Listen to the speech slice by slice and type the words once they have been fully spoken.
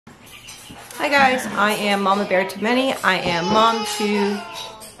Hi guys, I am Mama Bear to many. I am mom to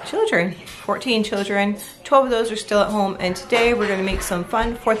children, 14 children. 12 of those are still at home, and today we're gonna make some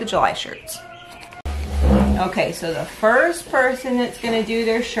fun 4th of July shirts. Okay, so the first person that's gonna do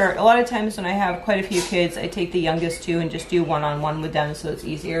their shirt, a lot of times when I have quite a few kids, I take the youngest two and just do one-on-one with them so it's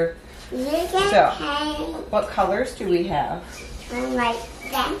easier. So, what colors do we have? Like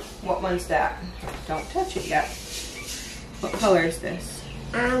that. What one's that? Don't touch it yet. What color is this?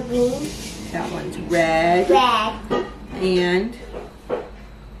 Green. That one's red. Red. And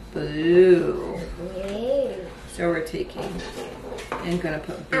blue. Blue. So we're taking and gonna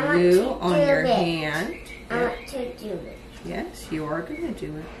put blue on your hand. I want to do it. Yes, you are gonna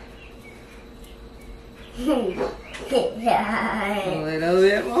do it. A little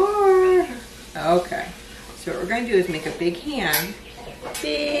bit more. Okay. So what we're gonna do is make a big hand.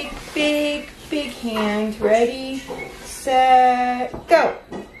 Big, big, big hand. Ready, set, go.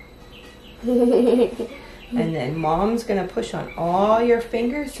 And then mom's gonna push on all your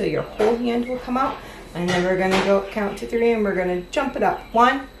fingers so your whole hand will come out. And then we're gonna go count to 3 and we're gonna jump it up.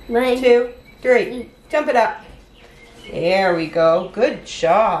 1, 2, 3. Jump it up. There we go. Good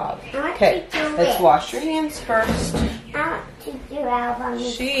job. Okay, let's wash your hands first. I want to do album.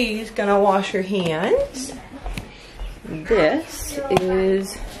 She's gonna wash her hands. This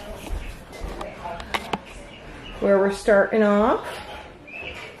is where we're starting off.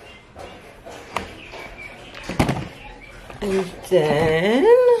 And then,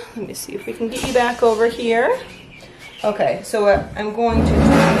 let me see if we can get you back over here. Okay, so what I'm going to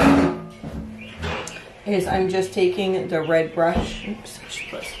do is I'm just taking the red brush. Oops, I should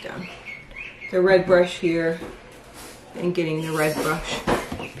press it down. The red brush here and getting the red brush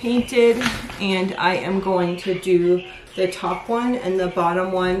painted. And I am going to do the top one and the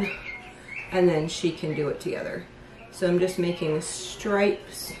bottom one, and then she can do it together. So I'm just making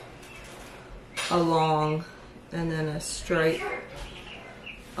stripes along and then a stripe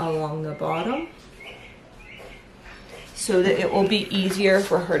along the bottom so that it will be easier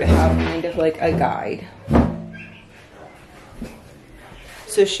for her to have kind of like a guide.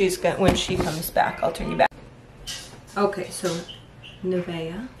 So she's got, when she comes back, I'll turn you back. Okay, so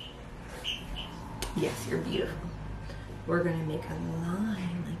Nevaeh, yes, you're beautiful. We're gonna make a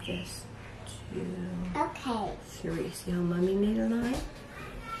line like this. 2, Okay. 3. See how mommy made a line?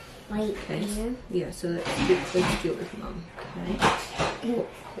 Right Okay. here. Yeah, so let's do it with mom. Okay.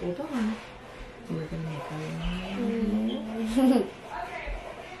 Hold on. We're gonna make a line.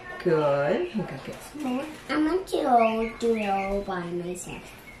 Good. I'm gonna get some more. I'm going to do it all by myself.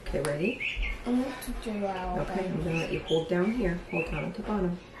 Okay, ready? I'm going to do it all by Okay, I'm gonna let you hold down here. Hold down at the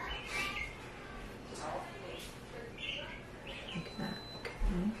bottom. Like that.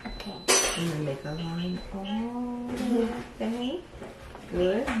 Okay. Okay. And then make a line all the way.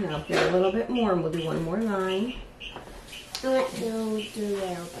 Good. Now get a little bit more and we'll do one more line. I want to do it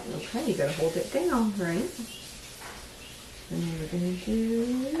all by myself. Okay, you gotta hold it down, right? And then we're gonna do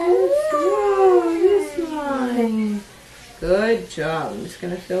this line. Good job. I'm just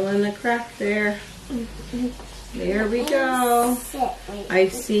gonna fill in the crack there. There we go. I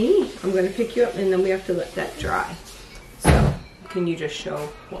see. I'm gonna pick you up and then we have to let that dry. So, can you just show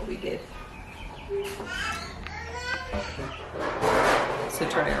what we did? So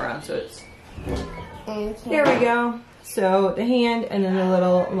turn it around so it's... There we go. So the hand and then the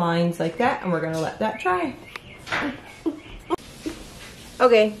little lines like that, and we're gonna let that dry.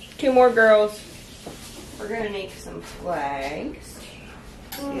 Okay, 2 more girls. We're gonna make some flags.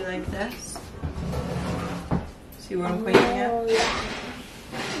 See, like this. See what I'm pointing at?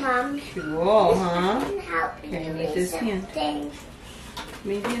 Mom. Cool, huh? Help Okay, me make with this hand. something.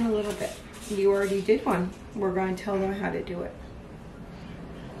 Maybe in a little bit. You already did one. We're going to tell them how to do it.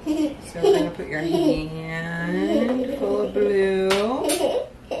 So we're going to put your hand full of blue.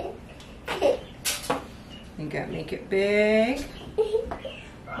 You got to make it big.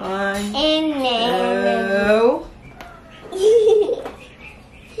 1, 2.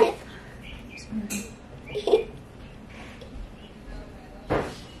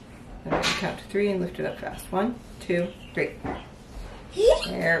 Count to 3 and lift it up fast. 1, 2, 3.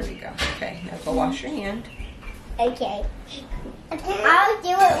 There we go. Okay, now go wash your hand. Okay. I'll do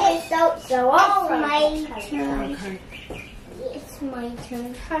it with soap, so it's my turn. Okay. It's my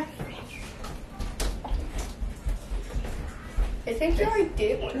turn. I think you already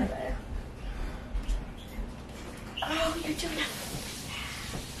did one of that. Oh, you're doing it.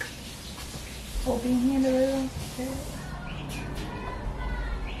 Hold your hand a little.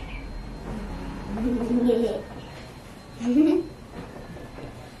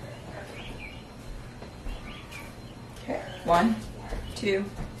 Okay, 1, 2,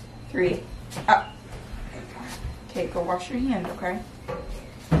 3, Up. Okay, go wash your hand, okay?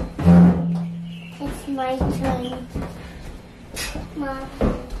 It's my turn. Mom.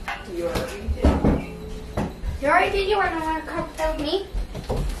 You already did. You already did yours. I want to cut that with me.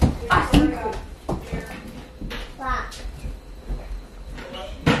 Awesome. Wow.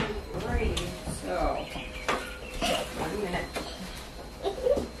 Alrighty, so 1 minute.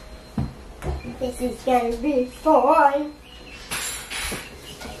 This is gonna be fun.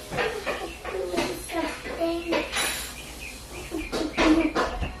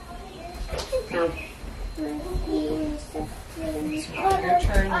 Your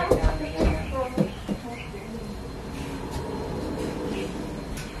turn right now.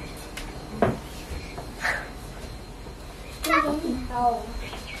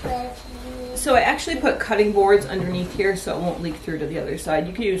 So I actually put cutting boards underneath here so it won't leak through to the other side.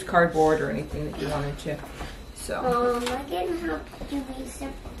 You could use cardboard or anything that you wanted to. So I can help you do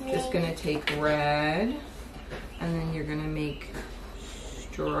something. just gonna take red and then you're gonna make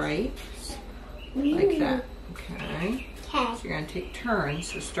stripes like that. Okay. So you're gonna take turns.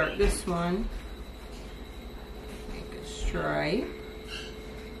 So start this one. Make a stripe.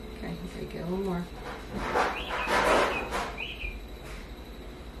 Okay, okay, get a little more.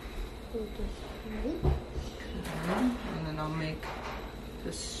 Okay, and then I'll make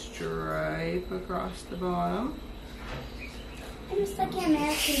the stripe across the bottom. It's like an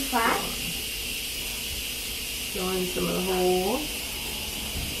American flag. Fill in some of the holes.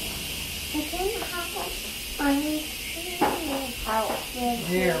 I can have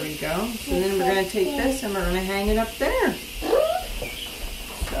There we go. So then we're going to take this and we're going to hang it up there.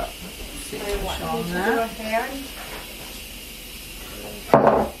 So, let's see if we're showing that.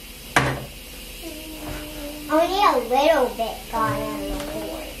 Only a little bit got on the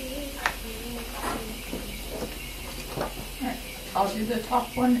board. Alright, I'll do the top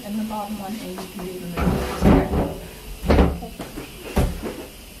one and the bottom one, and you can do the middle.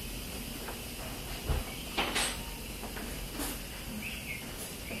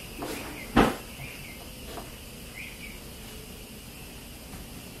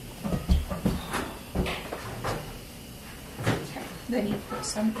 Then you put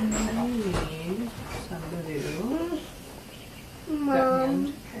some in the middle. Need some glue.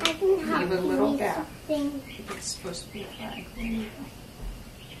 Mom, I can help Leave a little gap. something. It's supposed to be a flag. There you go.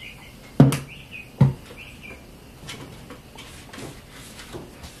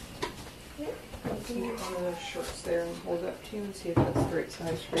 Get one of those shorts there and hold up to you and see if that's the right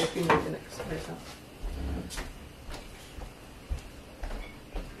size for you if you need the next size up.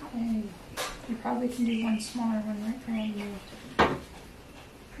 And you probably can do one smaller one right around you.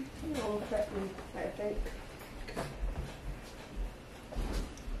 I think.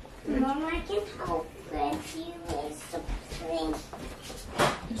 Mom, I can help with you with something.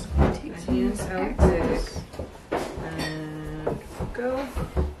 Just take My some hands of the out excess. big. And go.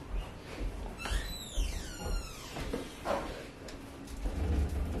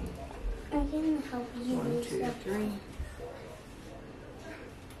 I can help you 1, with 2, something.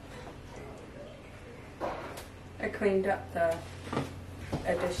 3. I cleaned up the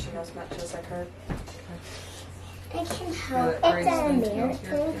addition as much as I could. I can help. that It's an bracelet here.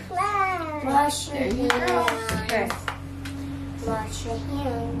 American flag. Wash your There you hands. Okay. Wash your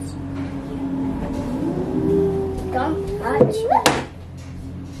hands. Don't touch me.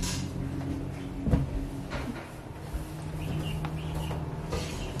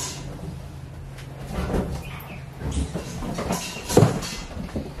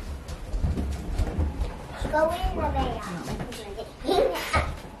 Go in the way out.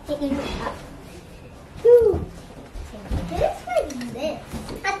 Just like this.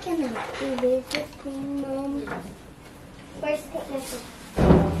 I can help you with it, Mom. First, take this.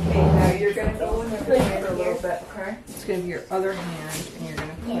 Okay, now you're going to go in the refrigerator a little bit, okay? It's going to be your other hand and you're going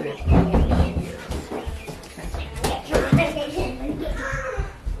to put it in here. Okay.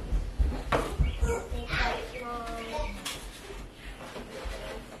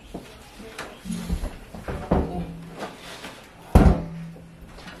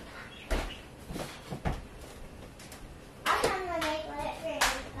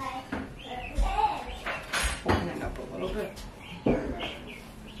 Open it up a little bit.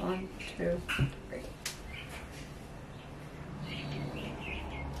 1, 2, 3.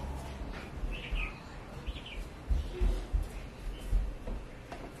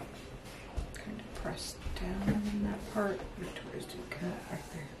 Kind of press down in that part. Victoria's doing kind of back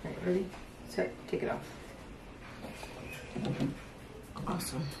there. Right, ready? Set. Take it off.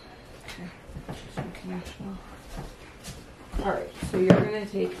 Awesome. Okay. Some connection. Alright, so you're going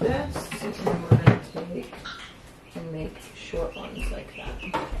to take this and we're going to take and make short ones like that.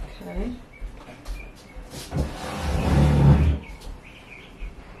 Okay?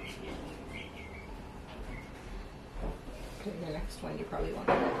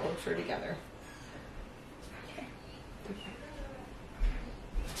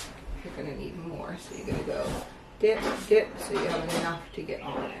 gonna need more. So you're gonna go dip, dip, so you have enough to get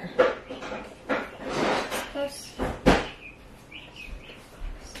on there. Close.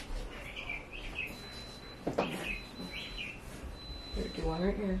 Here, do one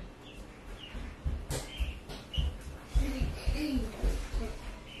right here.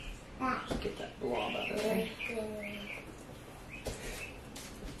 Just get that blob out of the way.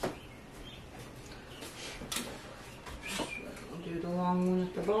 We'll do the long one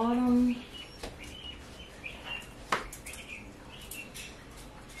at the bottom.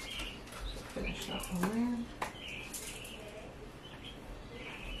 So finish that one there.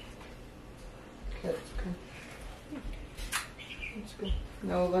 Okay, that's good. That's good.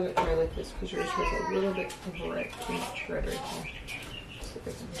 No, let it dry like this because yours has a little bit of red, too much red right there. So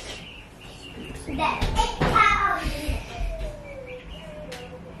there's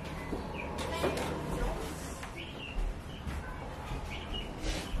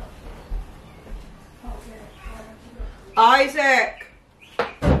Isaac!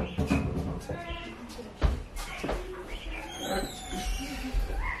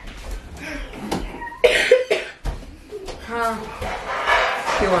 Huh?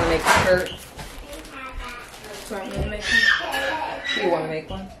 Do you want to make a shirt? Do you want me to make one? Do you want to make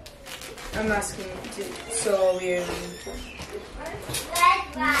one? I'm asking, so weird.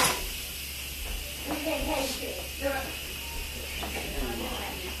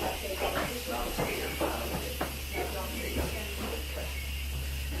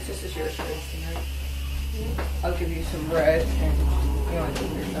 This is yours, Kristen, right? I'll give you some red and you want to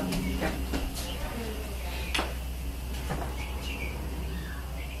keep yourself. Okay.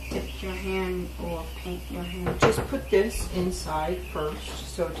 Dip your hand or paint your hand. Just put this inside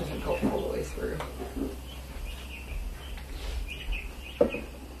first so it doesn't go all the way through.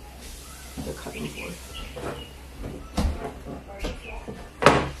 The cutting board.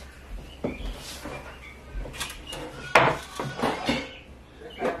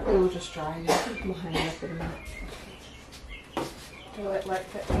 It will just dry it. We'll hang it up in a minute. Do it like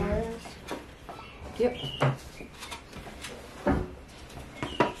the arrows? Yep.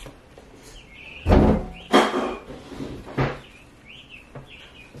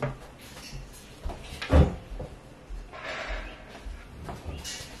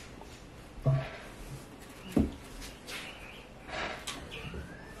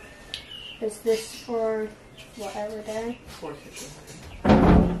 Is this for whatever day?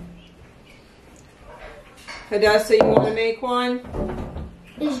 Hadassah, you want to make one?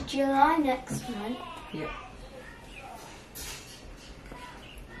 Is July next month? Yep.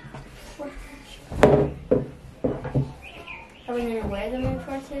 Are we gonna wear them on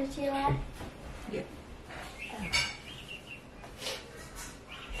 4th of July? Yep.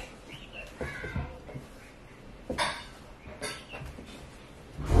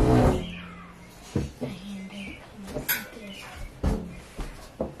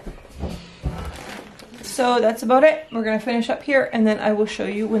 So that's about it. We're going to finish up here and then I will show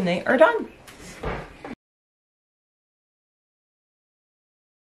you when they are done.